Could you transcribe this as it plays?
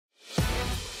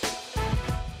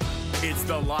It's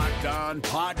the Locked On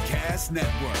Podcast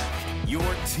Network, your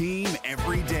team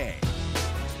every day.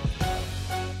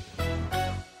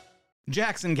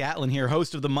 Jackson Gatlin here,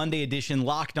 host of the Monday edition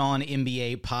Locked On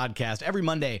NBA podcast. Every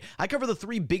Monday, I cover the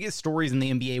three biggest stories in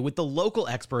the NBA with the local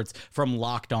experts from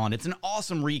Locked On. It's an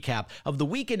awesome recap of the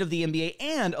weekend of the NBA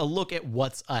and a look at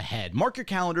what's ahead. Mark your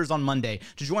calendars on Monday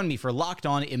to join me for Locked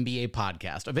On NBA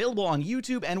podcast, available on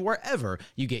YouTube and wherever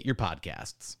you get your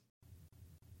podcasts.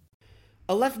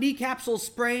 A left knee capsule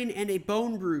sprain and a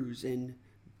bone bruise, and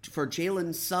for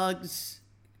Jalen Suggs,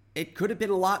 it could have been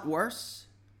a lot worse.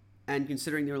 And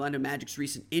considering the Orlando Magic's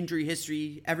recent injury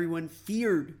history, everyone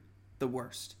feared the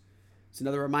worst. It's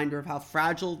another reminder of how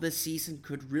fragile this season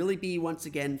could really be once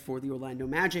again for the Orlando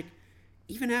Magic,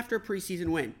 even after a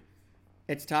preseason win.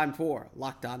 It's time for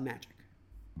Locked On Magic.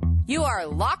 You are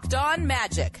Locked On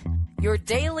Magic, your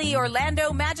daily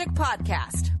Orlando Magic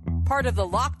podcast, part of the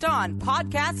Locked On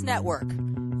Podcast Network,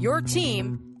 your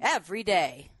team every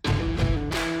day.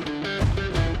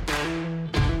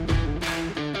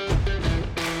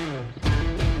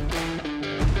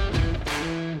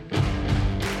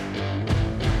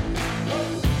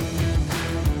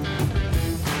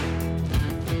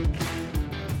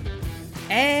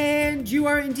 And you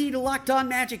are indeed Locked On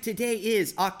Magic. Today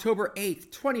is October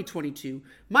 8th, 2022.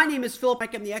 My name is Philip.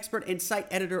 I'm the expert and site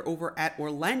editor over at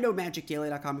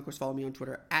OrlandoMagicDaily.com. Of course, follow me on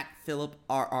Twitter at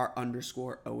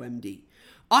PhilipRR_OMD.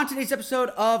 On today's episode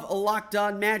of Locked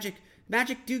On Magic,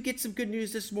 Magic do get some good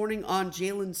news this morning on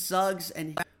Jalen Suggs.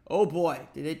 And oh boy,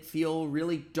 did it feel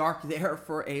really dark there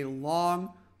for a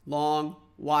long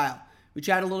while. We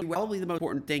chat a little, probably the most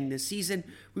important thing this season.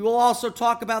 We will also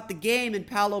talk about the game and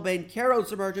Paolo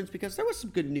Banchero's emergence because there was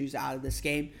some good news out of this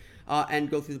game and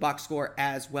go through the box score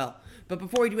as well. But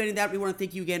before we do any of that, we want to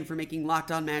thank you again for making Locked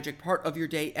On Magic part of your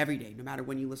day every day, no matter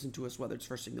when you listen to us, whether it's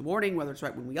first thing in the morning, whether it's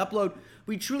right when we upload.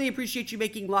 We truly appreciate you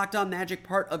making Locked On Magic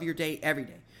part of your day every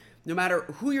day. No matter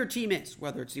who your team is,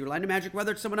 whether it's the Orlando Magic,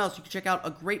 whether it's someone else, you can check out a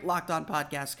great Locked On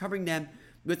podcast covering them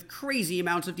with crazy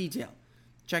amounts of detail.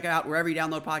 Check it out wherever you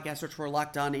download podcasts. Search for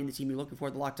Locked On and the team you're looking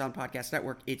for, the Locked On Podcast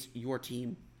Network. It's your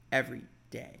team every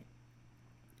day.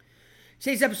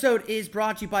 Today's episode is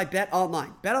brought to you by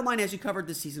BetOnline. BetOnline has you covered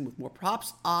this season with more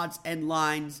props, odds, and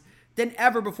lines than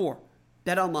ever before.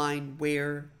 BetOnline,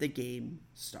 where the game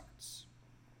starts.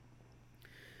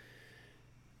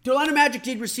 The Orlando Magic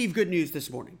did receive good news this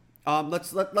morning.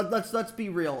 Let's be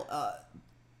real.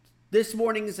 This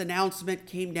morning's announcement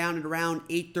came down at around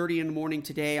 8:30 in the morning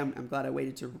today. I'm glad I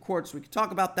waited to record so we could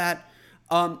talk about that.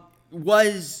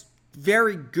 Was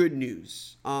very good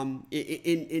news in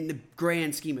the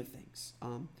grand scheme of things.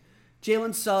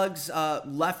 Jalen Suggs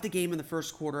left the game in the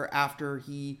first quarter after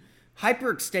he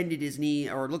hyperextended his knee,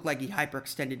 or it looked like he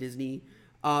hyperextended his knee,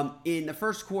 in the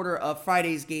first quarter of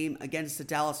Friday's game against the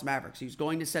Dallas Mavericks. He was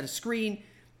going to set a screen,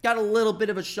 got a little bit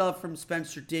of a shove from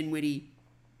Spencer Dinwiddie,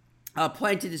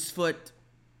 planted his foot,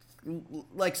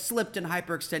 slipped and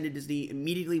hyperextended his knee,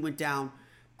 immediately went down,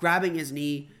 grabbing his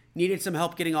knee, needed some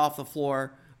help getting off the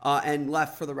floor, and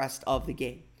left for the rest of the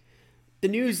game. The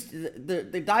news,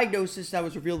 the diagnosis that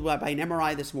was revealed by an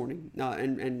MRI this morning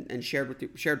and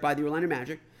shared by the Orlando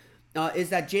Magic is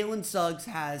that Jalen Suggs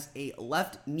has a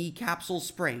left knee capsule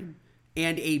sprain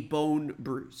and a bone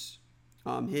bruise.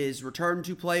 His return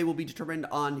to play will be determined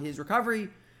on his recovery.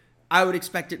 I would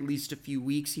expect at least a few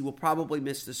weeks. He will probably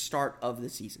miss the start of the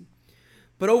season.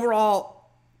 But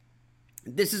overall,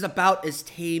 this is about as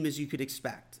tame as you could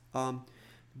expect.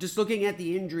 Just looking at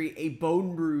the injury, a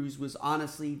bone bruise was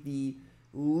honestly the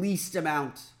least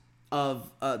amount of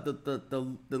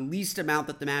the least amount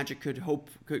that the Magic could hope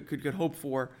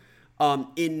for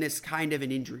in this kind of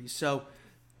an injury. So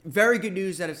very good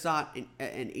news that it's not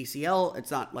an ACL.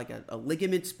 It's not like a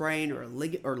ligament sprain or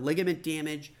ligament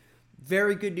damage.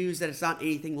 Very good news that it's not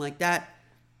anything like that.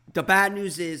 The bad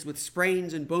news is with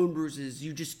sprains and bone bruises,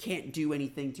 you just can't do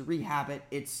anything to rehab it.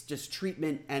 It's just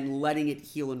treatment and letting it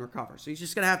heal and recover. So he's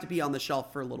just going to have to be on the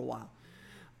shelf for a little while.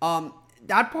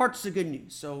 That part's the good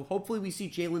news. So hopefully we see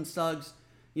Jalen Suggs.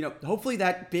 Hopefully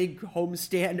that big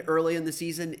homestand early in the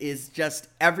season is just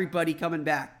everybody coming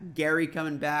back. Gary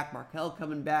coming back, Markelle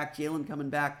coming back, Jalen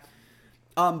coming back.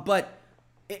 But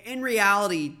in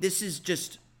reality, this is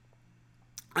just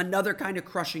another kind of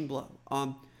crushing blow.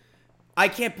 I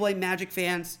can't blame Magic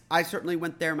fans. I certainly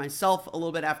went there myself a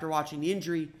little bit after watching the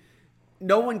injury.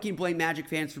 No one can blame Magic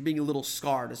fans for being a little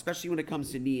scarred, especially when it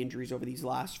comes to knee injuries over these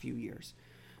last few years.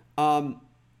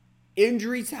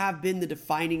 Injuries have been the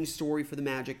defining story for the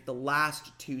Magic the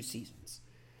last two seasons.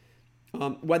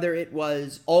 Whether it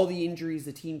was all the injuries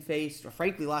the team faced, or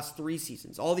frankly, last three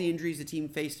seasons, all the injuries the team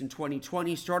faced in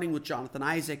 2020, starting with Jonathan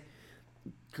Isaac,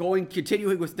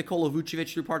 continuing with Nikola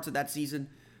Vucevic through parts of that season.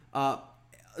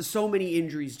 So many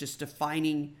injuries just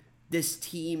defining this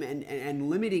team and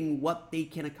limiting what they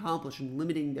can accomplish and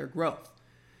limiting their growth.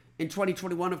 In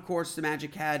 2021, of course, the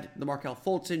Magic had the Markelle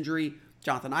Fultz injury.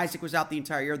 Jonathan Isaac was out the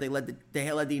entire year. They led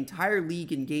the entire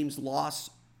league in games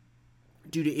lost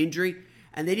due to injury,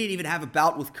 and they didn't even have a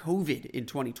bout with COVID in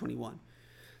 2021.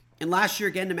 And last year,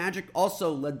 again, the Magic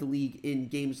also led the league in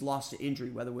games lost to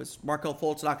injury, whether it was Markelle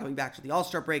Fultz not coming back to the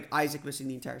All-Star break, Isaac missing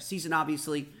the entire season,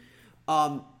 obviously.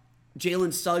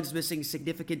 Jalen Suggs missing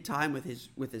significant time with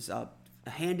his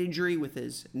hand injury, with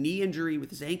his knee injury, with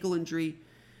his ankle injury.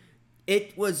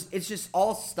 It's just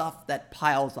all stuff that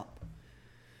piles up.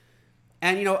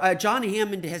 And, John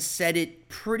Hammond has said it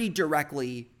pretty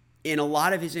directly in a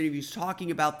lot of his interviews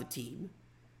talking about the team,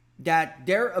 that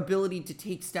their ability to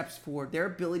take steps forward, their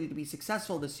ability to be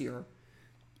successful this year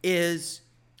is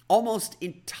almost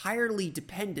entirely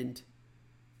dependent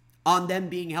on them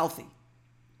being healthy.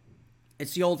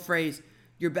 It's the old phrase,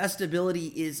 your best ability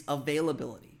is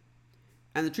availability.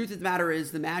 And the truth of the matter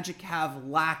is the Magic have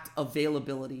lacked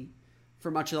availability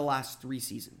for much of the last 3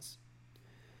 seasons.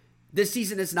 This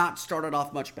season has not started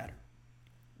off much better.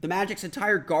 The Magic's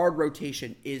entire guard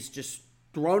rotation is just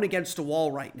thrown against a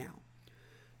wall right now.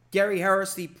 Gary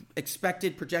Harris, the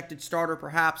expected projected starter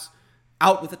perhaps,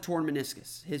 out with a torn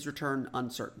meniscus. His return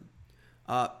uncertain.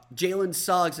 Jalen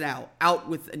Suggs now out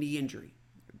with a knee injury.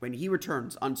 When he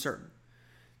returns, uncertain.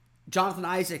 Jonathan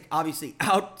Isaac, obviously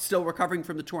out, still recovering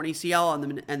from the torn ACL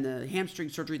and the hamstring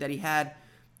surgery that he had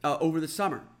over the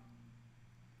summer.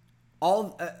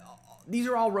 These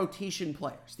are all rotation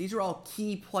players. These are all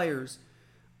key players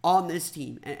on this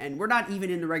team. And we're not even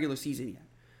in the regular season yet.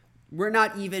 We're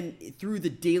not even through the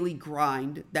daily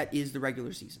grind that is the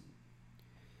regular season.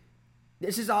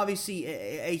 This is obviously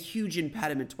a huge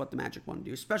impediment to what the Magic want to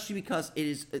do, especially because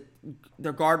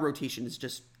their guard rotation is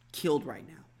just killed right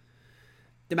now.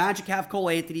 The Magic have Cole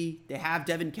Anthony, they have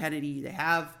Devin Kennedy, they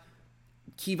have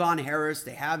Kevon Harris,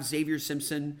 they have Xavier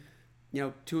Simpson.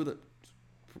 Two of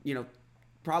the,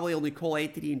 probably only Cole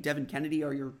Anthony and Devin Kennedy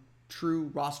are your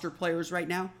true roster players right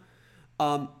now.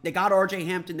 They got RJ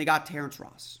Hampton, they got Terrence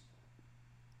Ross.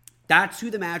 That's who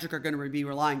the Magic are going to be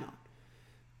relying on.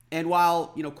 And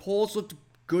while, Cole's looked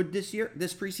good this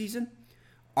preseason,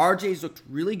 RJ's looked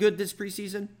really good this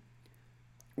preseason,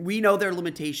 we know their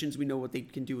limitations. We know what they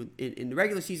can do in the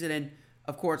regular season. And,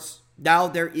 of course, now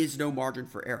there is no margin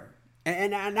for error.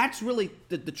 And that's really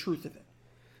the truth of it.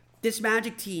 This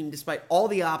Magic team, despite all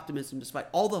the optimism, despite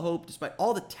all the hope, despite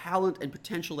all the talent and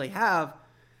potential they have,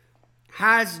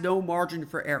 has no margin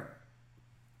for error.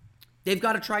 They've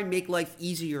got to try and make life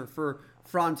easier for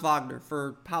Franz Wagner,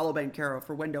 for Paolo Banchero,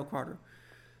 for Wendell Carter.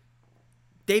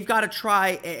 They've got to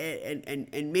try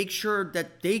and make sure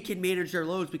that they can manage their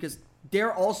loads because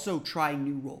they're also trying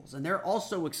new roles and they're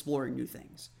also exploring new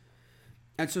things.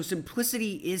 And so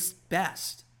simplicity is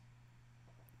best.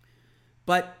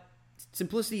 But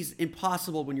simplicity is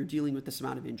impossible when you're dealing with this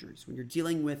amount of injuries, when you're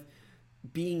dealing with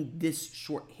being this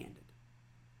shorthanded.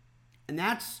 And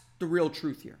that's the real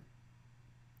truth here.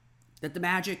 That the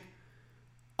Magic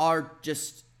are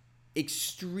just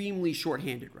extremely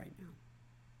shorthanded right now.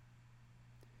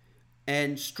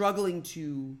 And struggling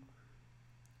to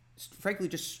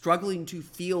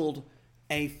field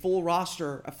a full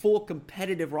roster, a full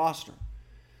competitive roster.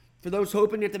 For those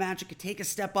hoping that the Magic could take a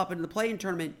step up into the play-in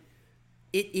tournament,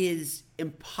 it is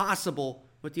impossible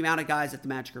with the amount of guys that the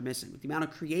Magic are missing, with the amount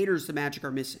of creators the Magic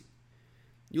are missing.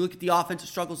 You look at the offensive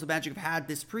struggles the Magic have had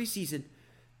this preseason,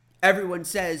 everyone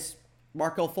says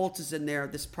Markelle Fultz is in there,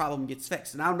 this problem gets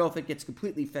fixed. And I don't know if it gets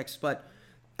completely fixed, but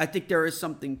I think there is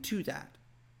something to that.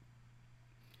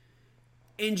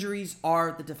 Injuries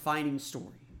are the defining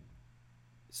story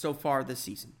so far this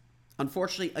season.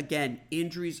 Unfortunately, again,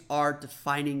 injuries are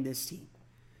defining this team.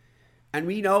 And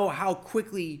we know how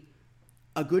quickly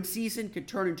a good season can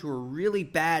turn into a really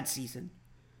bad season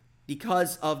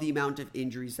because of the amount of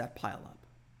injuries that pile up.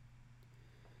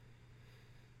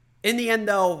 In the end,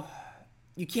 though,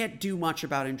 you can't do much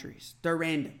about injuries. They're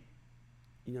random.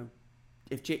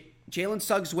 If Jalen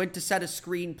Suggs went to set a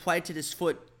screen, planted his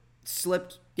foot,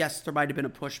 slipped. Yes, there might have been a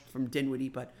push from Dinwiddie,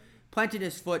 but planted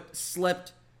his foot,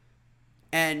 slipped,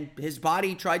 and his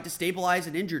body tried to stabilize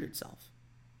and injured itself.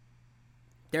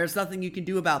 There's nothing you can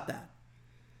do about that.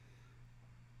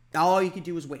 All you can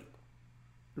do is wait.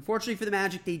 Unfortunately for the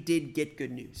Magic, they did get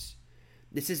good news.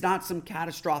 This is not some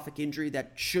catastrophic injury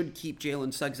that should keep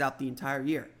Jalen Suggs out the entire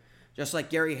year. Just like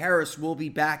Gary Harris will be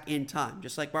back in time.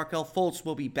 Just like Markelle Fultz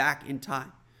will be back in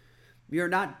time. We are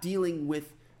not dealing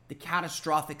with the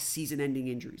catastrophic season-ending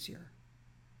injuries here.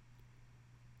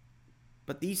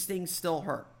 But these things still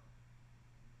hurt.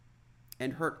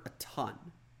 And hurt a ton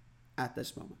at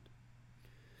this moment.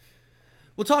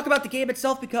 We'll talk about the game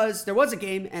itself because there was a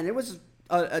game and it was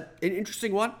an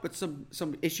interesting one with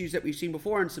some issues that we've seen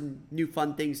before and some new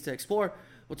fun things to explore.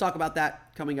 We'll talk about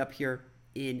that coming up here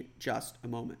in just a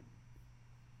moment.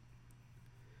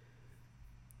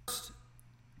 First,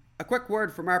 a quick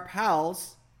word from our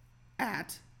pals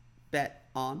at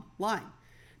BetOnline.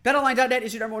 BetOnline.net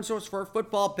is your number one source for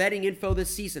football betting info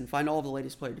this season. Find all of the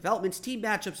latest player developments, team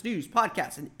matchups, news,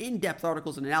 podcasts, and in-depth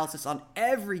articles and analysis on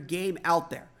every game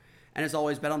out there. And as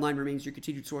always, BetOnline remains your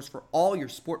continued source for all your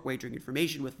sport wagering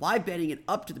information with live betting and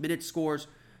up-to-the-minute scores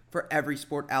for every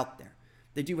sport out there.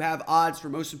 They do have odds for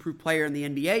most improved player in the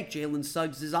NBA. Jalen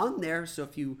Suggs is on there, so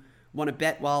if you want to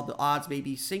bet while the odds may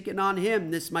be sinking on him,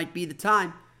 this might be the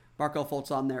time. Markelle Fultz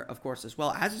on there, of course, as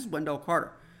well, as is Wendell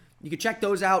Carter. You can check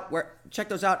those out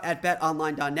at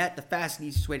betonline.net, the fast and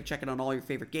easiest way to check in on all your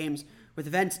favorite games, with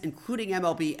events including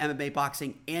MLB, MMA,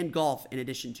 boxing, and golf, in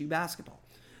addition to basketball.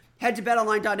 Head to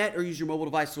betonline.net or use your mobile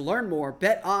device to learn more.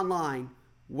 BetOnline,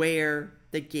 where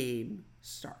the game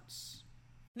starts.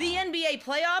 The NBA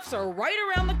playoffs are right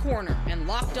around the corner, and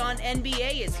Locked On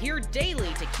NBA is here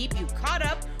daily to keep you caught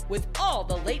up with all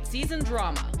the late season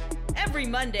drama. Every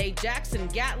Monday, Jackson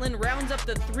Gatlin rounds up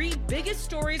the 3 biggest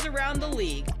stories around the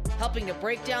league, helping to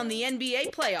break down the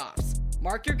NBA playoffs.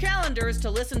 Mark your calendars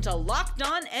to listen to Locked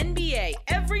On NBA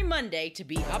every Monday to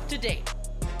be up to date.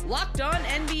 Locked On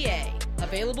NBA,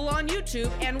 available on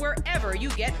YouTube and wherever you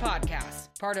get podcasts.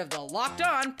 Part of the Locked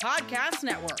On Podcast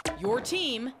Network, your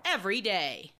team every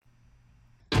day.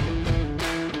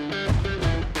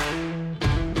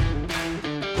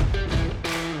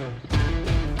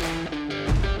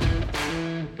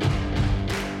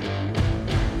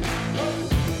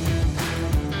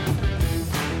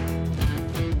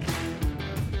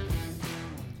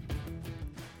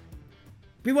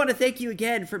 We want to thank you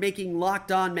again for making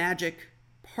Locked On Magic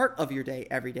part of your day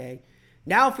every day.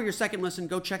 Now for your second listen,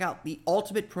 go check out the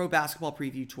Ultimate Pro Basketball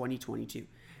Preview 2022,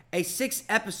 a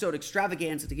 6-episode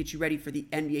extravaganza to get you ready for the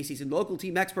NBA season. Local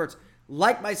team experts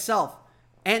like myself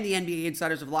and the NBA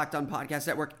insiders of Locked On Podcast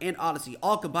Network and Odyssey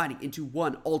all combining into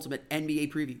one ultimate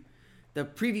NBA preview. The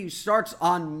preview starts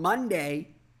on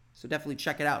Monday, so definitely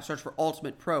check it out. Search for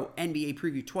Ultimate Pro NBA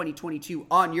Preview 2022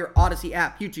 on your Odyssey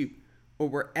app, YouTube, or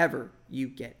wherever you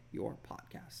get your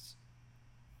podcasts.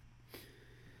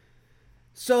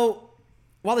 So,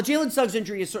 while the Jalen Suggs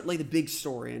injury is certainly the big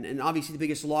story, and obviously the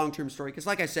biggest long-term story, because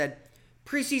like I said,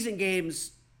 preseason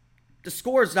games, the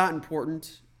score is not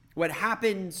important. What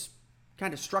happens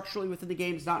kind of structurally within the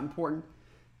game is not important.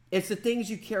 It's the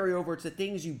things you carry over. It's the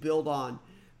things you build on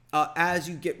as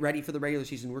you get ready for the regular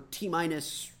season. We're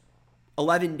T-minus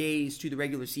 11 days to the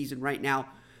regular season right now.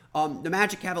 The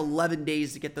Magic have 11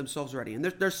 days to get themselves ready, and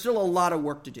there's still a lot of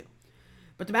work to do.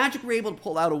 But the Magic were able to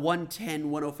pull out a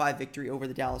 110-105 victory over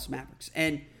the Dallas Mavericks.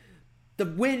 And the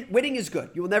winning is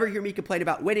good. You will never hear me complain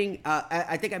about winning.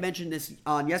 I think I mentioned this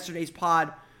on yesterday's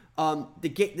pod.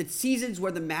 The seasons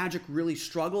where the Magic really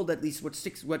struggled, at least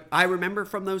what I remember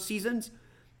from those seasons,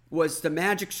 was the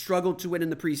Magic struggled to win in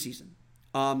the preseason.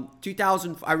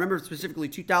 I remember specifically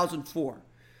 2004.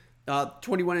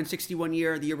 21-61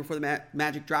 year, the year before the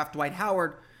Magic draft Dwight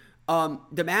Howard.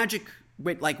 The Magic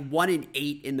went like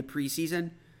 1-8 in the preseason.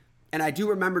 And I do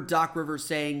remember Doc Rivers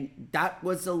saying that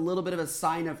was a little bit of a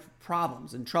sign of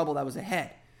problems and trouble that was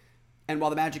ahead. And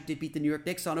while the Magic did beat the New York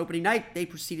Knicks on opening night, they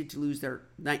proceeded to lose the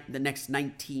next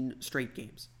 19 straight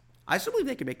games. I still believe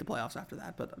they could make the playoffs after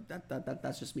that, but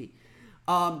that's just me.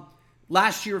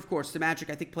 Last year, of course, the Magic,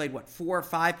 I think, played, 4 or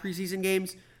 5 preseason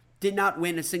games. Did not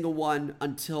win a single one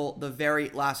until the very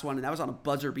last one, and that was on a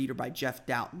buzzer beater by Jeff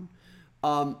Doughton.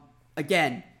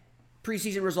 Again,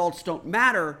 preseason results don't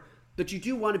matter, but you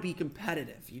do want to be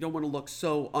competitive. You don't want to look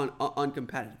so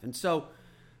uncompetitive. And so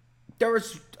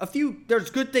there's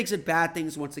good things and bad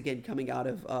things, once again, coming out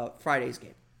of Friday's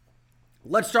game.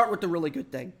 Let's start with the really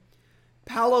good thing.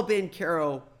 Paolo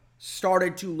Banchero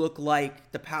started to look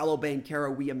like the Paolo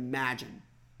Banchero we imagine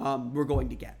we're going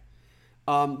to get.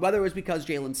 Whether it was because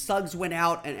Jalen Suggs went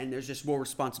out and there's just more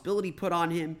responsibility put on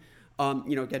him.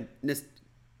 Again,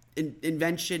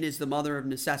 invention is the mother of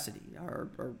necessity,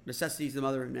 or necessity is the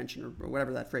mother of invention, or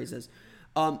whatever that phrase is.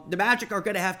 The Magic are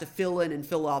going to have to fill in and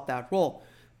fill out that role.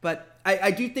 But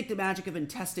I do think the Magic have been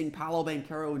testing Paolo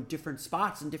Banchero in different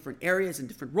spots, in different areas, in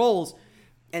different roles.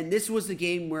 And this was the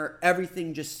game where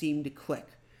everything just seemed to click.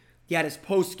 He had his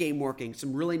post-game working,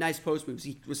 some really nice post moves.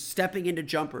 He was stepping into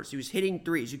jumpers. He was hitting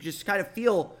threes. You could just kind of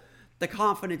feel the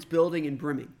confidence building and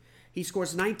brimming. He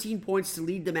scores 19 points to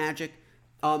lead the Magic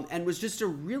and was just a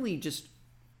really just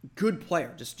good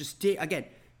player. Just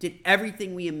did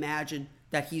everything we imagined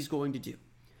that he's going to do.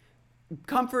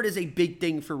 Comfort is a big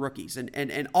thing for rookies,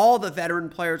 and all the veteran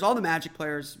players, all the Magic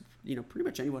players, pretty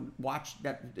much anyone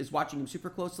that is watching him super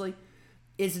closely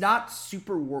was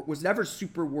never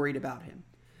super worried about him.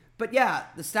 But yeah,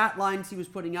 the stat lines he was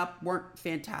putting up weren't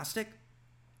fantastic.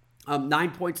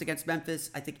 9 points against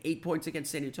Memphis, I think 8 points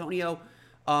against San Antonio.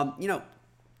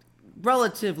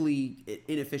 Relatively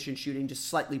inefficient shooting, just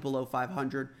slightly below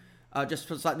 500, just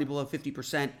slightly below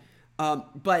 50%.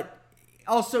 But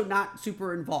also not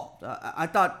super involved. I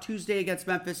thought Tuesday against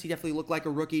Memphis, he definitely looked like a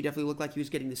rookie, definitely looked like he was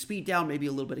getting the speed down, maybe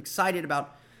a little bit excited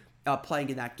about playing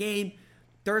in that game.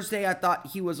 Thursday, I thought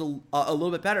he was a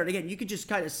little bit better. And again, you could just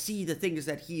kind of see the things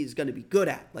that he is going to be good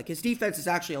at. Like, his defense is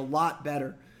actually a lot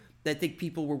better than I think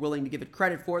people were willing to give it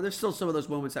credit for. There's still some of those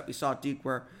moments that we saw at Duke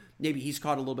where maybe he's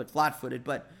caught a little bit flat-footed,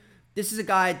 but this is a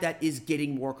guy that is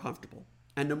getting more comfortable.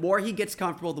 And the more he gets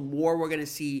comfortable, the more we're going to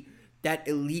see that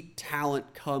elite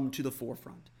talent come to the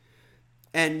forefront.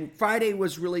 And Friday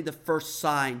was really the first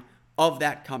sign of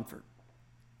that comfort.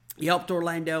 He helped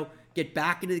Orlando get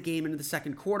back into the game into the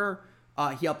second quarter.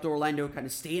 He helped Orlando kind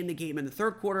of stay in the game in the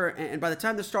third quarter. And by the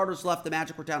time the starters left, the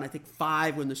Magic were down, I think,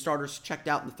 5 when the starters checked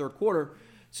out in the third quarter.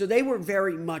 So they were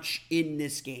very much in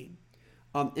this game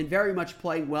and very much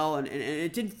playing well. And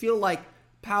it didn't feel like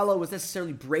Paolo was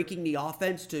necessarily breaking the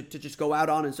offense to just go out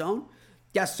on his own.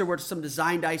 Yes, there were some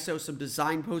designed ISO, some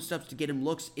designed post-ups to get him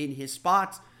looks in his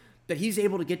spots. But he's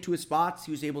able to get to his spots.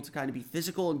 He was able to kind of be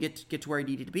physical and get to where he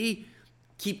needed to be,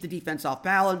 keep the defense off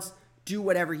balance, do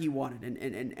whatever he wanted.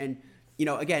 And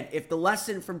again, if the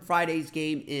lesson from Friday's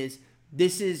game is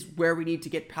this is where we need to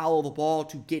get Paolo the ball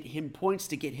to get him points,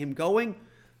 to get him going,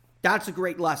 that's a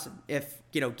great lesson. If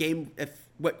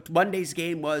what Monday's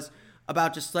game was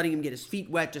about just letting him get his feet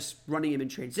wet, just running him in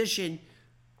transition,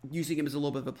 using him as a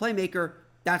little bit of a playmaker,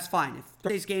 that's fine. If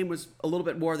Thursday's game was a little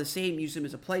bit more of the same, use him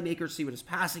as a playmaker, see what his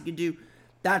passing can do,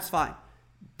 that's fine.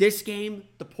 This game,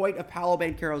 the point of Paolo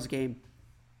Banchero's game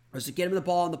was to get him the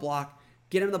ball on the block,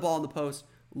 get him the ball in the post,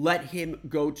 let him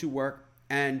go to work.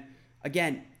 And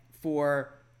again,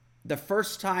 for the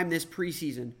first time this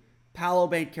preseason, Paolo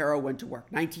Banchero went to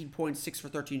work. 19 points, 6 for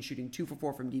 13 shooting, 2 for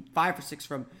 4 from deep, 5 for 6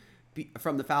 from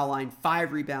the foul line,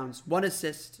 5 rebounds, 1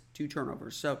 assist, 2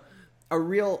 turnovers. So a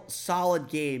real solid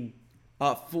game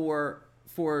for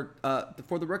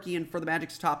the rookie and for the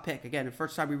Magic's top pick. Again, the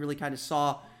first time we really kind of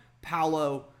saw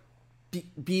Paolo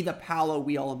be the Paolo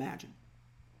we all imagined.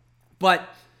 But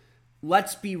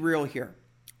let's be real here.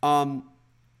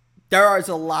 There is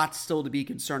a lot still to be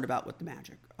concerned about with the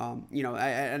Magic.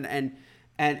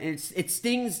 And it's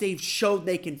things they've showed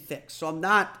they can fix. So I'm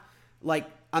not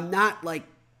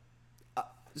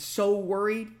so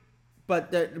worried,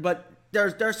 but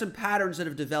there's some patterns that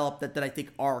have developed that I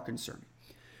think are concerning.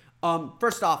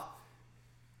 First off,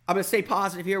 I'm going to stay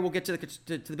positive here. We'll get to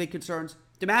the big concerns.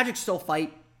 The Magic still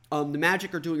fight. The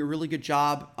Magic are doing a really good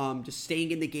job just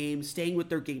staying in the game, staying with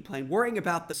their game plan, worrying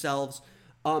about themselves,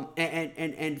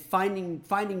 and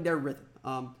finding their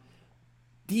rhythm.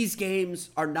 These games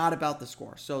are not about the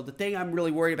score. So the thing I'm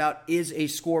really worried about is a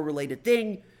score-related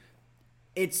thing.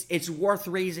 It's worth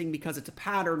raising because it's a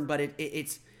pattern, but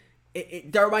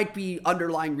there might be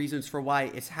underlying reasons for why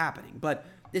it's happening. But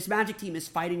this Magic team is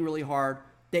fighting really hard.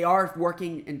 They are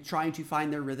working and trying to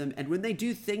find their rhythm. And when they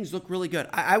do, things look really good.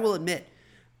 I will admit,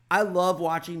 I love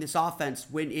watching this offense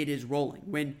when it is rolling,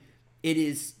 when it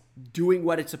is doing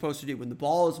what it's supposed to do, when the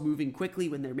ball is moving quickly,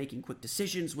 when they're making quick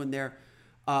decisions, when they're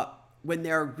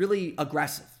really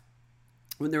aggressive,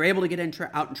 when they're able to get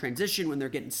out in transition, when they're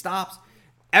getting stops.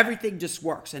 Everything just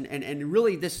works. And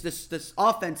really this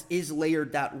offense is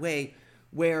layered that way,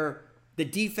 where the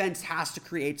defense has to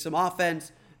create some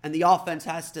offense and the offense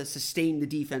has to sustain the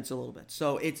defense a little bit.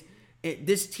 So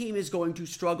this team is going to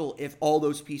struggle if all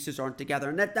those pieces aren't together.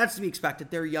 And that's to be expected.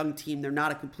 They're a young team. They're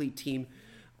not a complete team.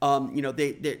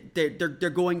 They're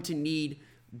going to need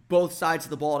both sides of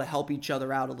the ball to help each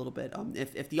other out a little bit.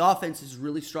 If the offense is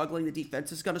really struggling, the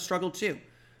defense is going to struggle too.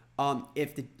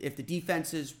 If the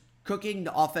defense is cooking,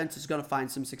 the offense is going to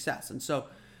find some success. And so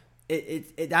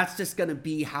that's just going to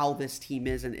be how this team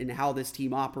is and how this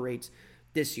team operates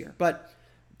this year. But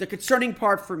the concerning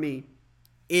part for me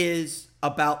is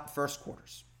about first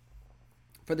quarters.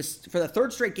 For the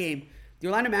third straight game, the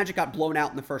Orlando Magic got blown out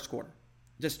in the first quarter.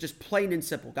 Just plain and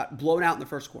simple, got blown out in the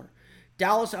first quarter.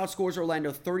 Dallas outscores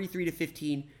Orlando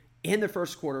 33-15 in the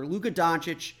first quarter. Luka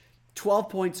Doncic, 12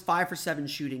 points, 5 for 7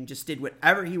 shooting, just did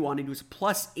whatever he wanted. He was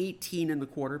plus 18 in the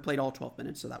quarter, played all 12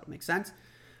 minutes, so that would make sense.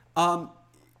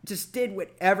 Just did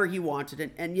whatever he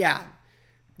wanted. And yeah,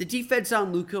 The defense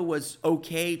on Luka was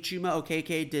okay. Chuma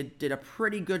Okeke did a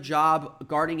pretty good job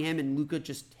guarding him, and Luka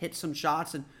just hit some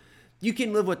shots, and you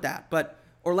can live with that. But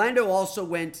Orlando also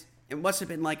went, it must have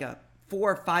been like a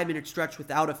 4 or 5 minute stretch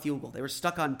without a field goal. They were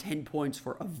stuck on 10 points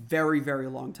for a very, very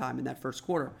long time in that first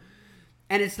quarter.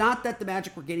 And it's not that the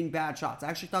Magic were getting bad shots. I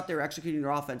actually thought they were executing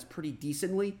their offense pretty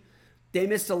decently. They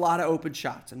missed a lot of open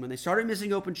shots. And when they started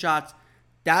missing open shots,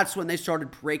 that's when they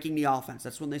started breaking the offense.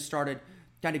 That's when they started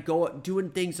kind of doing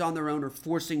things on their own or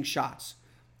forcing shots.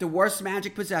 The worst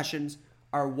Magic possessions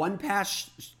are one pass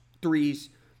threes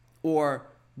or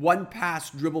one pass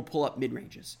dribble pull-up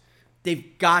mid-ranges.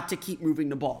 They've got to keep moving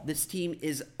the ball. This team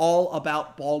is all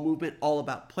about ball movement, all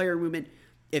about player movement.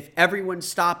 If everyone's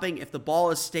stopping, if the ball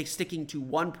is sticking to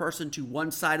one person to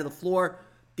one side of the floor,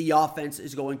 the offense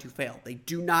is going to fail. They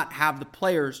do not have the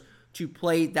players to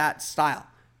play that style.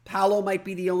 Paolo might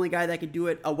be the only guy that can do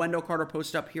it. A Wendell Carter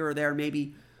post up here or there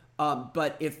maybe.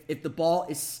 But if the ball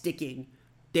is sticking,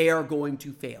 they are going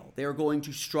to fail. They are going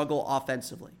to struggle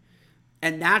offensively.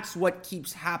 And that's what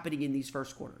keeps happening in these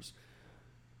first quarters.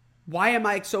 Why am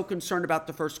I so concerned about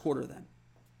the first quarter then?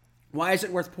 Why is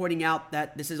it worth pointing out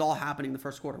that this is all happening in the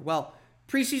first quarter? Well,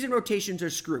 preseason rotations are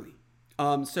screwy.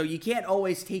 So you can't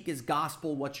always take as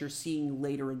gospel what you're seeing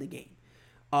later in the game.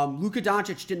 Luka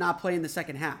Doncic did not play in the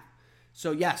second half.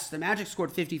 So yes, the Magic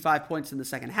scored 55 points in the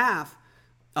second half,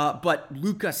 but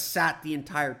Luka sat the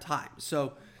entire time.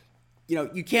 So,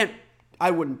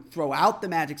 I wouldn't throw out the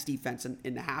Magic's defense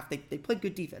in the half. They played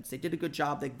good defense. They did a good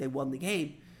job. They won the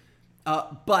game.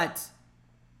 But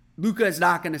Luka is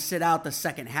not going to sit out the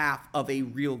second half of a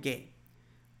real game.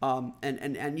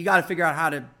 And you got to figure out how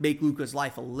to make Luka's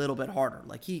life a little bit harder.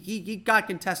 Like he got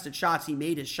contested shots. He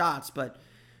made his shots, but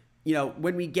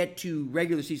when we get to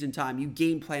regular season time, you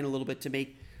game plan a little bit to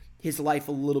make his life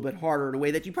a little bit harder in a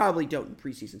way that you probably don't in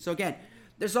preseason. So again,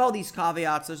 there's all these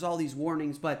caveats, there's all these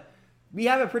warnings, but we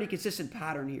have a pretty consistent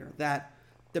pattern here that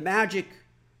the Magic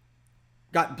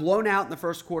got blown out in the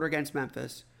first quarter against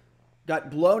Memphis,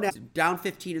 got blown out, down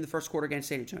 15 in the first quarter against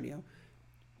San Antonio,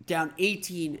 down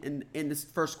 18 in the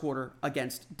first quarter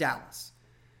against Dallas.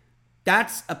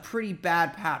 That's a pretty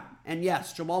bad pattern. And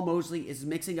yes, Jamal Mosley is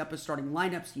mixing up his starting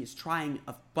lineups. He is trying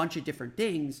a bunch of different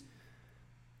things.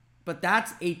 But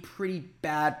that's a pretty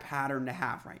bad pattern to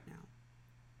have right now.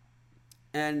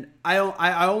 And I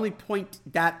only point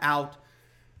that out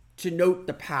to note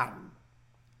the pattern.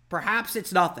 Perhaps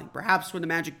it's nothing. Perhaps when the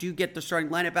Magic do get the starting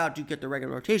lineup out, do get the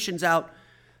regular rotations out,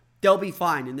 they'll be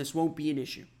fine and this won't be an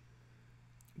issue.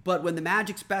 But when the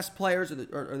Magic's best players or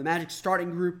the Magic's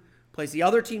starting group plays the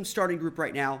other team's starting group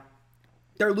right now,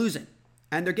 they're losing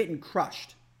and they're getting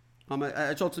crushed.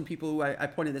 I told some people who I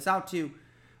pointed this out to,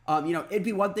 it'd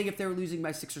be one thing if they were losing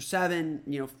by 6 or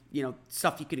 7,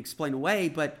 stuff you could explain away,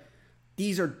 but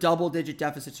these are double-digit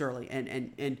deficits early.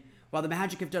 And while the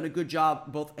Magic have done a good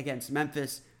job both against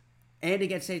Memphis and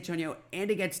against San Antonio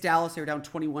and against Dallas, they were down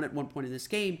 21 at one point in this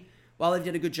game. While they've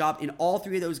done a good job in all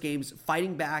three of those games,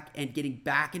 fighting back and getting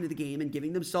back into the game and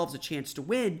giving themselves a chance to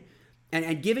win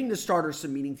and giving the starters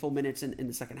some meaningful minutes in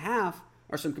the second half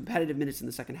or some competitive minutes in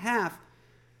the second half,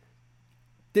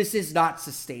 this is not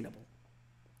sustainable.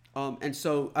 And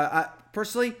so,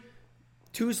 personally,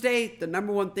 Tuesday, the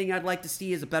number one thing I'd like to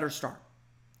see is a better start.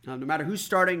 No matter who's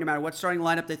starting, no matter what starting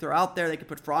lineup they throw out there, they could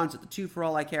put Franz at the 2 for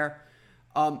all I care.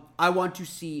 I want to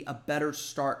see a better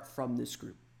start from this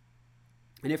group.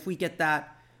 And if we get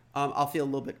that, I'll feel a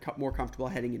little bit more comfortable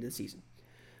heading into the season.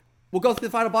 We'll go through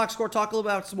the final box score, talk a little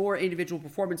about some more individual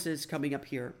performances coming up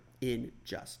here in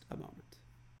just a moment.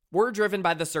 We're driven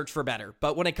by the search for better,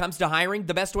 but when it comes to hiring,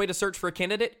 the best way to search for a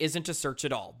candidate isn't to search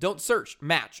at all. Don't search,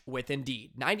 match with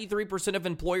Indeed. 93% of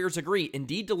employers agree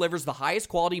Indeed delivers the highest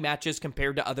quality matches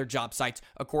compared to other job sites,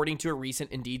 according to a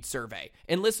recent Indeed survey.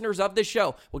 And listeners of this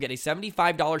show will get a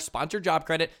 $75 sponsored job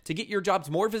credit to get your jobs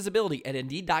more visibility at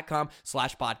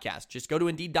Indeed.com/podcast. Just go to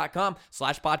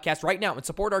Indeed.com/podcast right now and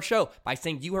support our show by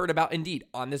saying you heard about Indeed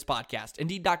on this podcast.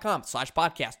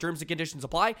 Indeed.com/podcast. Terms and conditions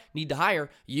apply. Need to hire?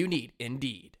 You need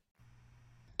Indeed.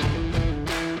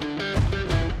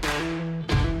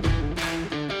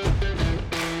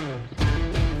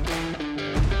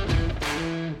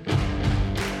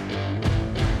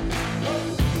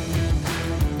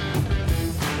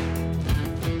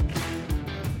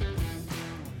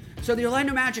 So the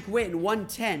Orlando Magic win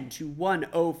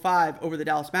 110-105 over the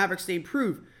Dallas Mavericks. They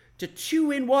improve to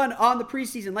 2-1 on the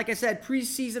preseason. Like I said,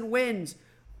 preseason wins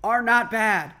are not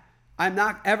bad. I'm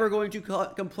not ever going to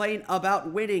complain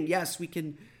about winning. Yes, we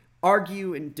can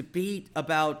argue and debate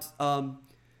about,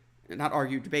 not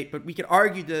argue, debate, but we can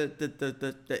argue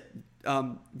the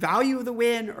value of the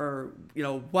win or,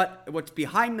 what's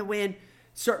behind the win.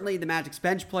 certainly the Magic's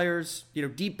bench players,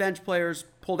 deep bench players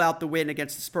pulled out the win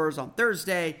against the Spurs on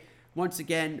Thursday. Once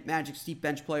again, Magic's deep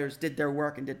bench players did their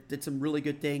work and did some really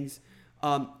good things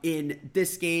in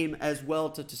this game as well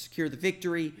to secure the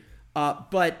victory.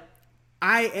 But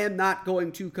I am not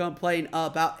going to complain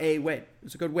about a win. It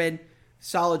was a good win.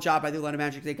 Solid job by the Atlanta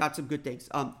Magic. They got some good things.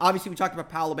 Obviously, we talked about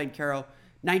Paolo Banchero.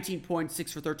 19 points,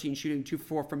 6 for 13 shooting, 2 for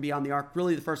 4 from beyond the arc.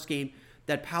 Really the first game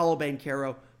that Paolo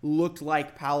Banchero looked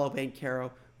like Paolo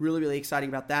Banchero. Really, really exciting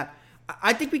about that.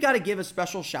 I think we got to give a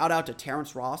special shout out to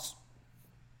Terrence Ross.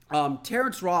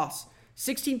 Terrence Ross,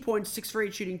 16 points, 6 for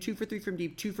 8 shooting, 2 for 3 from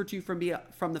deep, 2 for 2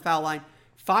 from the foul line,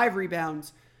 5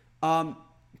 rebounds.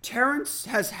 Terrence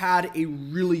has had a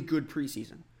really good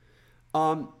preseason.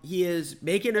 He is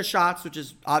making his shots, which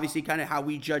is obviously kind of how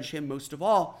we judge him most of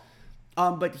all.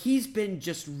 But he's been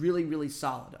just really, really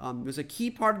solid. It was a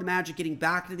key part of the Magic getting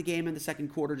back into the game in the second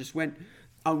quarter. Just went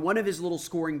on one of his little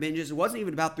scoring binges. It wasn't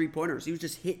even about three-pointers. He was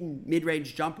just hitting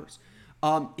mid-range jumpers.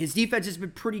 His defense has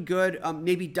been pretty good,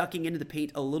 maybe ducking into the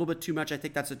paint a little bit too much. I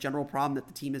think that's a general problem that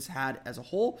the team has had as a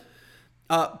whole.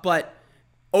 But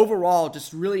overall,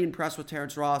 just really impressed with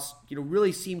Terrence Ross.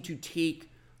 Really seemed to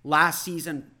take last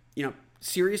season,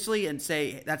 seriously and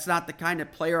say, that's not the kind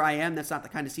of player I am. That's not the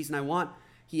kind of season I want.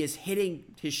 He is hitting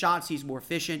his shots. He's more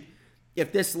efficient.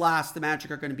 If this lasts, the Magic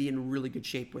are going to be in really good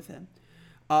shape with him.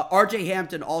 RJ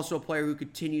Hampton, also a player who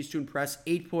continues to impress.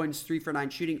 8 points, 3 for 9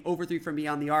 shooting, over 3 from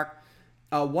beyond the arc.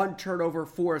 1 turnover,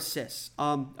 4 assists.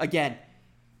 Again,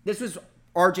 this was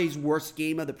RJ's worst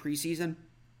game of the preseason,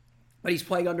 but he's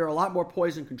playing under a lot more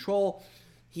poise and control.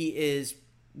 He is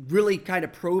really kind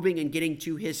of probing and getting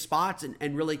to his spots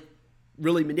and really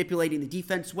manipulating the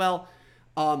defense well.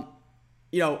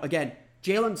 Again,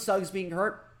 Jalen Suggs being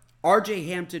hurt, RJ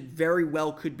Hampton very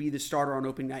well could be the starter on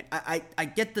opening night. I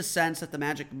get the sense that the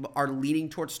Magic are leaning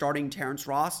towards starting Terrence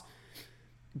Ross,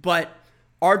 but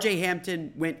RJ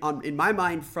Hampton went on, in my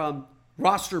mind, from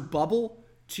roster bubble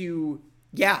to,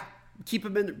 keep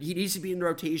him in. He needs to be in the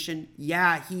rotation.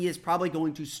 He is probably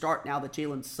going to start now that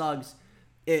Jalen Suggs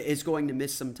is going to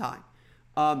miss some time.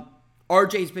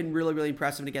 RJ's been really, really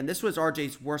impressive. And again, this was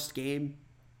RJ's worst game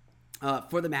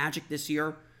for the Magic this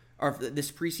year, or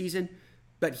this preseason,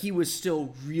 but he was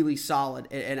still really solid.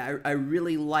 And I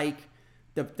really like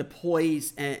the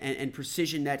poise and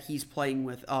precision that he's playing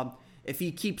with. If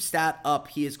he keeps that up,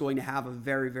 he is going to have a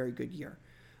very, very good year.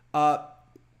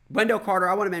 Wendell Carter,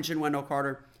 I want to mention Wendell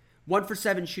Carter. 1 for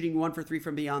 7 shooting, 1 for 3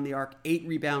 from beyond the arc, 8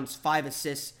 rebounds, 5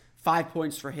 assists, 5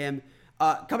 points for him.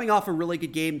 Coming off a really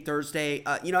good game Thursday,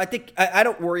 I think I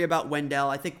don't worry about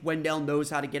Wendell. I think Wendell knows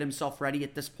how to get himself ready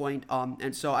at this point,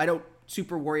 and so I don't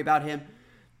super worry about him.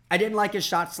 I didn't like his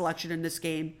shot selection in this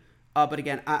game, but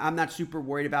again, I'm not super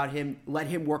worried about him. Let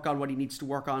him work on what he needs to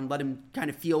work on. Let him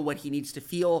kind of feel what he needs to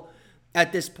feel.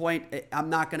 At this point, I'm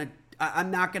not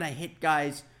gonna hit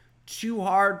guys too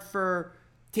hard for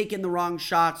taking the wrong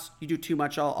shots. You do too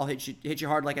much, I'll hit you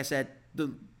hard. Like I said,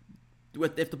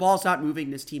 if the ball's not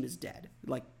moving, this team is dead.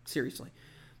 Like, seriously.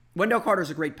 Wendell Carter's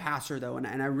a great passer, though, and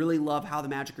I really love how the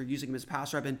Magic are using him as a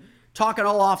passer. I've been talking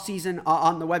all offseason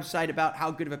on the website about how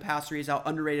good of a passer he is, how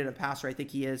underrated a passer I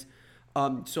think he is.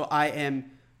 So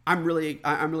I'm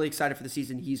really excited for the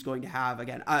season he's going to have.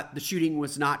 Again, the shooting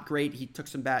was not great. He took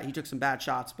some bad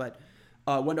shots, but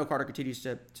Wendell Carter continues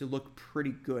to look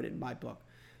pretty good in my book.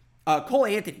 Cole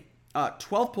Anthony,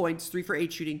 12 points, 3 for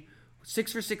 8 shooting,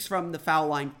 6 for 6 from the foul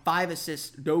line, 5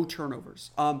 assists, no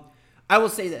turnovers. I will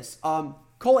say this.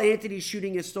 Cole Anthony's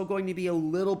shooting is still going to be a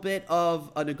little bit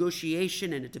of a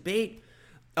negotiation and a debate.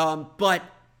 But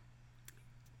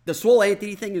the Swole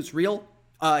Anthony thing is real.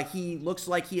 He looks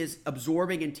like he is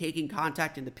absorbing and taking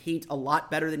contact in the paint a lot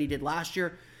better than he did last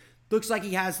year. Looks like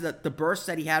he has the burst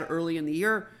that he had early in the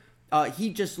year.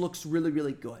 He just looks really,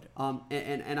 really good.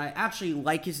 And I actually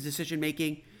like his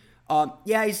decision-making.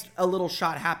 He's a little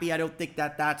shot happy. I don't think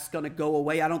that's going to go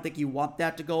away. I don't think you want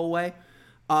that to go away.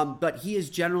 But he has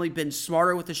generally been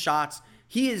smarter with the shots.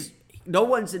 No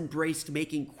one's embraced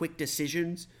making quick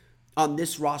decisions on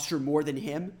this roster more than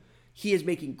him. He is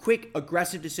making quick,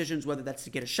 aggressive decisions, whether that's to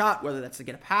get a shot, whether that's to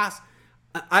get a pass.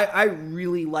 I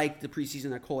really like the preseason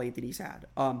that Cole Anthony's had.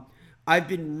 I've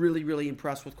been really, really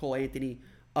impressed with Cole Anthony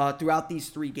throughout these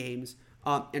 3 games.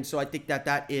 And so I think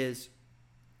that's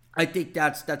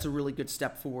a really good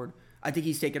step forward. I think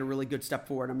he's taken a really good step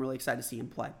forward. I'm really excited to see him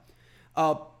play.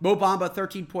 Mo Bamba,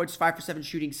 13 points, 5 for 7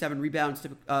 shooting, 7 rebounds,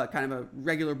 kind of a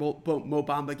regular Mo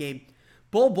Bamba game.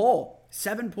 Bol,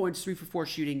 7 points, 3 for 4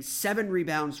 shooting, 7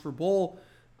 rebounds for Bol.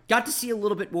 Got to see a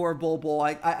little bit more of Bol.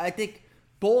 I think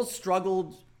Bol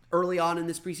struggled early on in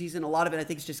this preseason. A lot of it, I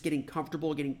think, is just getting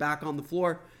comfortable, getting back on the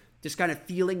floor. just kind of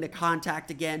feeling the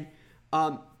contact again.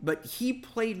 But he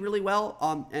played really well,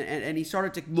 and he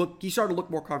started to look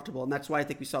more comfortable, and that's why I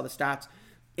think we saw the stats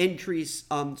increase.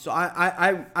 So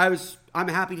I'm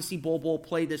happy to see Bol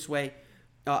play this way.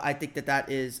 I think that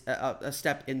is a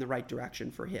step in the right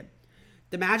direction for him.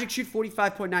 The Magic shoot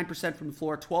 45.9% from the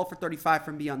floor, 12 for 35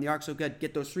 from beyond the arc. So good,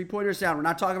 get those 3-pointers down. We're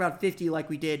not talking about 50 like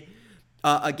we did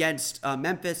against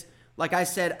Memphis. Like I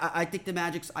said, I think the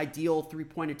Magic's ideal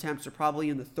 3-point attempts are probably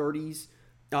in the 30s.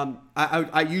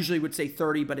 I usually would say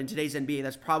 30, but in today's NBA,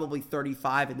 that's probably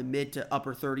 35 in the mid to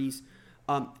upper 30s.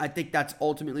 I think that's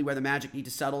ultimately where the Magic need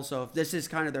to settle. So if this is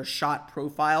kind of their shot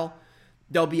profile,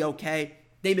 they'll be okay.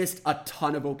 They missed a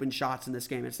ton of open shots in this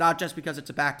game. It's not just because it's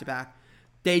a back-to-back.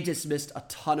 They just missed a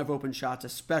ton of open shots,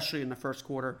 especially in the first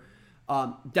quarter.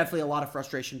 Definitely a lot of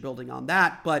frustration building on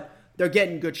that, but they're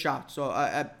getting good shots. So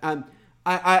I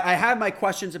have my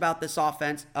questions about this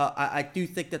offense. I do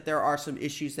think that there are some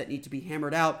issues that need to be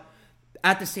hammered out.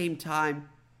 At the same time,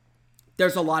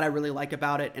 there's a lot I really like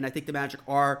about it, and I think the Magic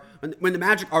are, when the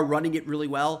Magic are running it really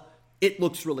well, it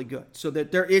looks really good. So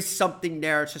that there is something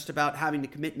there. It's just about having the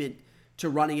commitment to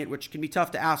running it, which can be tough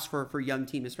to ask for a young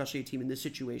team, especially a team in this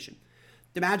situation.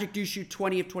 The Magic do shoot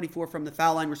 20 of 24 from the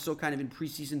foul line. We're still kind of in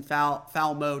preseason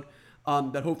foul mode,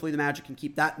 but hopefully the Magic can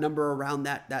keep that number around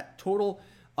that total.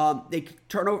 They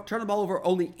turn the ball over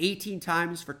only 18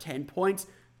 times for 10 points.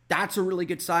 That's a really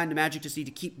good sign. The Magic just need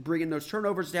to keep bringing those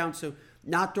turnovers down, so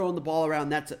not throwing the ball around,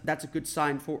 that's a good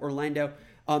sign for Orlando.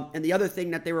 And the other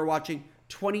thing that they were watching,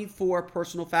 24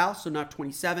 personal fouls, so not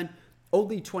 27,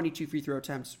 only 22 free throw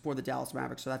attempts for the Dallas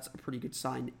Mavericks, so that's a pretty good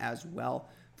sign as well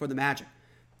for the Magic.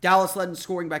 Dallas led in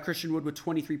scoring by Christian Wood with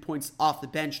 23 points off the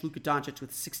bench. Luka Doncic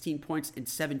with 16 points in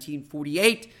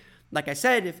 17:48. Like I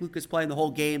said, if Luka's playing the whole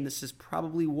game, this is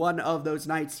probably one of those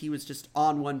nights he was just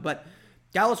on one. But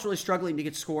Dallas really struggling to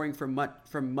get scoring from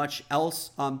much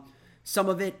else. Some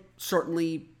of it,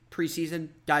 certainly preseason,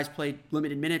 guys played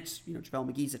limited minutes.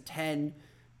 JaVale McGee's at 10.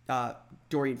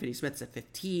 Dorian Finney-Smith's at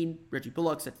 15. Reggie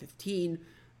Bullock's at 15.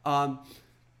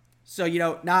 So,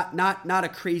 not a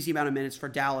crazy amount of minutes for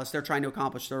Dallas. They're trying to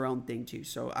accomplish their own thing, too.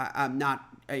 So, I'm not,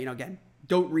 again,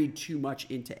 don't read too much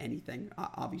into anything,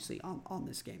 obviously, on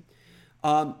this game.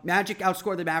 Magic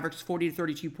outscored the Mavericks 40 to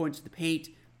 32 points in the paint.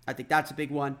 I think that's a big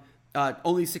one.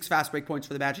 Only 6 fast break points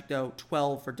for the Magic, though.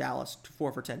 12 for Dallas,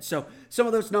 4 for 10. So, some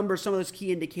of those numbers, some of those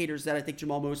key indicators that I think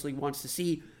Jamal Mosley wants to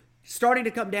see starting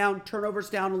to come down. Turnovers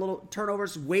down a little.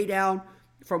 Turnovers way down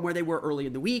from where they were early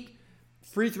in the week.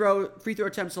 Free throw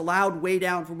attempts allowed way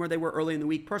down from where they were early in the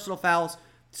week. Personal fouls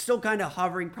still kind of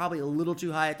hovering, probably a little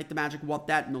too high. I think the Magic want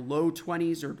that in the low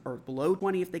 20s or below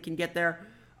 20 if they can get there.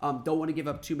 Don't want to give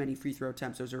up too many free throw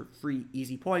attempts. Those are free,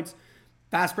 easy points.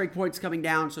 Fast break points coming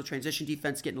down, so transition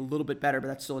defense getting a little bit better, but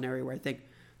that's still an area where I think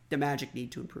the Magic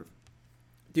need to improve.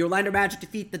 The Orlando Magic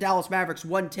defeat the Dallas Mavericks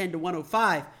 110 to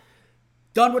 105.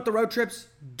 Done with the road trips,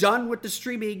 done with the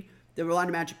streaming. The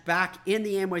Orlando Magic back in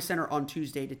the Amway Center on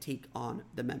Tuesday to take on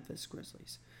the Memphis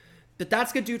Grizzlies. But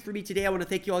that's going to do it for me today. I want to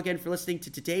thank you all again for listening to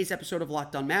today's episode of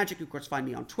Locked On Magic. You, of course, find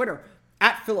me on Twitter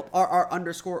at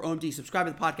 @PhilipRR_OMD. Subscribe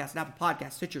to the podcast on Apple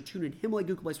Podcasts, Stitcher, TuneIn, Himalaya,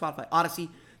 Google Play, Spotify, Odyssey,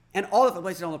 and all of the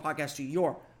places on the podcast to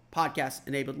your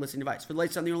podcast-enabled listening device. For the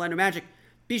latest on the Orlando Magic,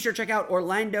 be sure to check out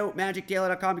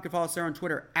OrlandoMagicDaily.com. You can follow us there on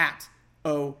Twitter at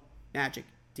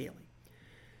 @OMagicDaily.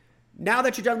 Now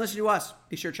that you're done listening to us,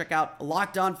 be sure to check out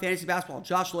Locked On Fantasy Basketball.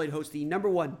 Josh Lloyd hosts the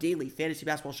 #1 daily fantasy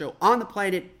basketball show on the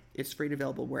planet. It's free and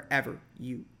available wherever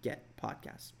you get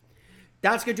podcasts.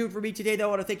 That's going to do it for me today, though.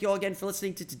 I want to thank you all again for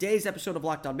listening to today's episode of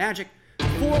Locked On Magic.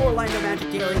 For Orlando Magic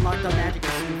Daily and Locked On Magic,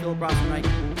 this is Philip Ross tonight.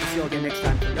 We'll see you all again next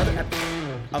time for another episode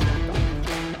of Locked On Magic.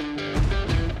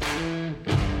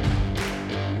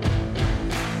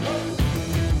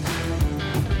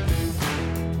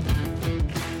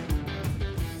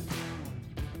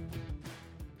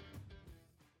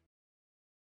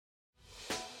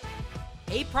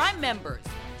 Hey, Prime members,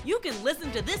 you can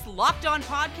listen to this Locked On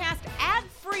podcast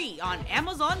ad-free on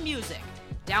Amazon Music.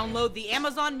 Download the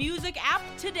Amazon Music app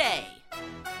today.